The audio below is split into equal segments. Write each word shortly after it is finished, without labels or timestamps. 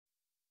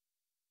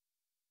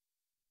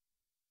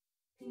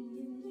I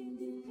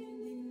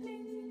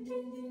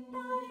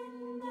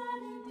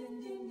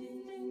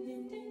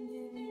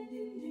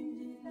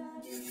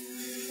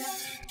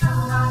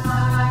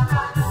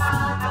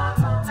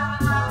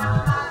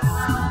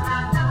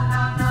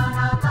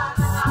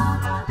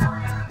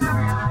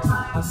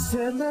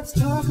said, let's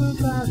talk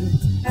about it,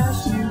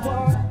 as she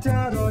walked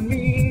out on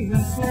me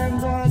and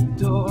slammed that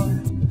door.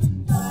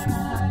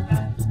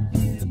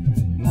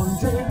 One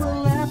day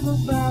we'll laugh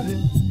about it,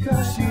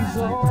 'cause she's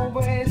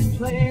always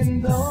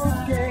playing those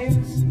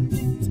games.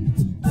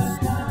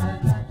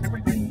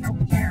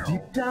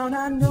 Deep down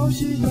I know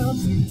she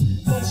loves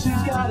me, but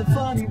she's got a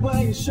funny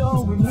way of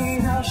showing me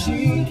how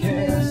she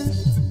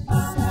cares.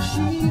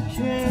 She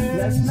cares.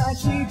 Last night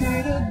she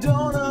did a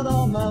donut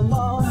on my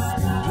lawn,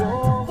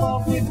 drove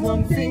off with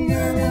one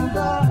finger in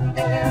the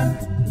air.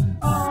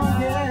 Oh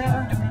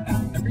yeah.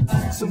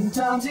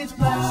 Sometimes it's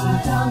black,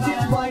 sometimes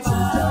it's white,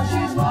 sometimes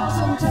she's wrong,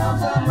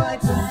 sometimes I'm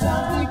right.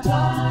 Sometimes we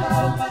talk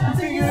about it and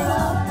figure it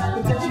out,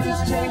 but then she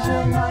just changed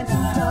her mind.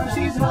 Sometimes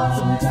she's hot,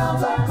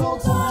 sometimes I'm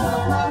cold,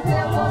 sometimes my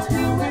hair wants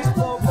to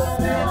explode, but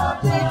then I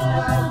think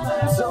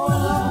about it, so I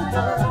love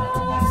her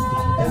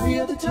every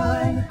other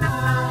time.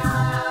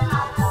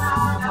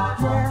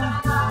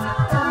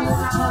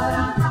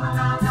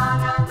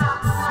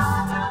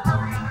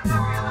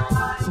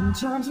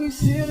 Sometimes we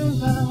sit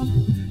around,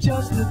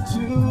 just the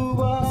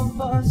two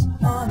of us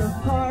on a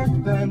park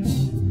bench.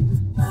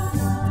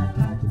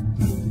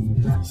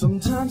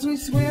 Sometimes we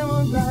swim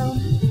around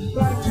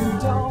like two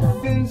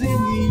dolphins in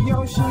the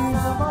ocean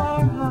of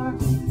our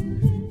hearts.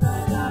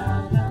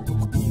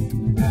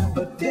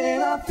 But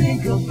then I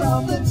think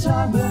about the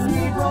time when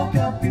we broke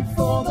up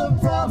before the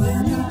prom,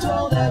 and you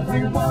told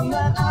everyone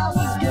that I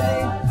was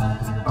gay.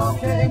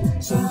 Okay,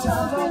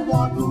 sometimes I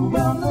walk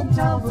around the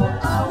town for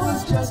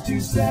hours just to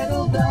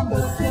settle down,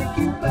 but take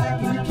you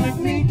back and kick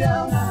me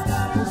down,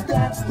 'cause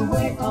that's the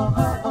way,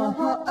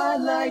 I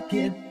like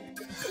it.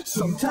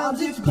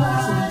 Sometimes it's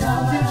black,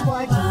 sometimes it's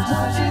white,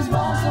 sometimes she's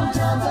wrong,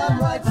 sometimes I'm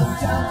right.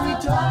 Sometimes we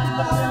talk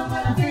about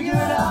it and figure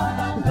it out,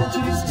 but then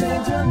she just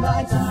changed her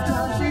mind.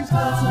 Sometimes she's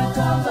hot,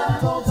 sometimes I'm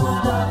cold,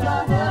 sometimes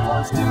my head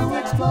wants to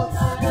explode,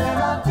 then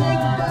I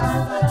think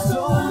about it, so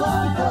I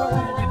love her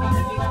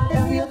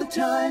every other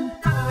time.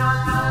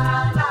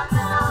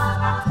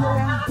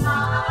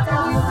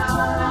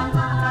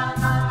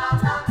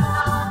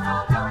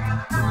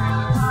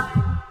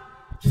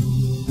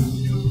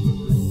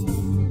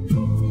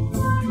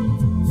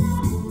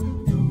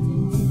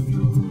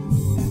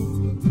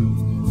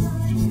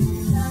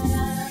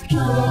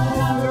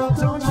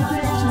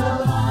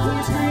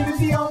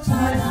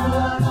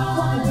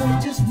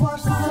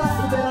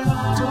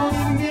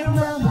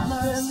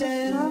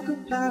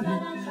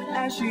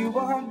 As she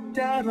walked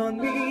out on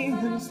me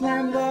and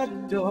slammed the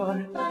door.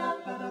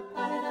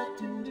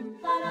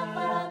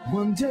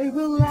 One day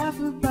we'll laugh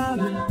about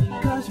it,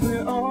 'cause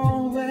we're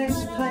always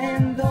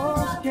playing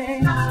those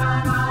games.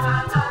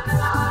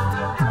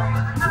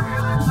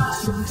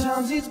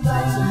 Sometimes it's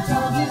black,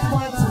 sometimes it's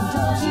white,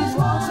 sometimes she's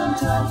wrong,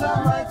 sometimes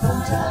I'm right.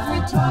 Sometimes we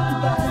talk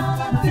about it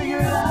and figure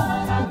it out,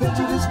 but then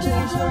she just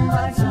changed her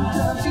mind.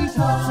 Sometimes she's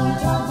hot,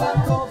 sometimes I'm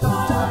cold,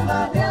 sometimes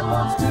my head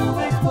wants to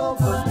explode,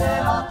 but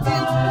then I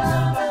think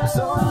about it,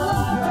 so I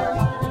love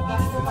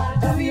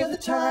her every other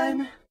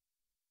time.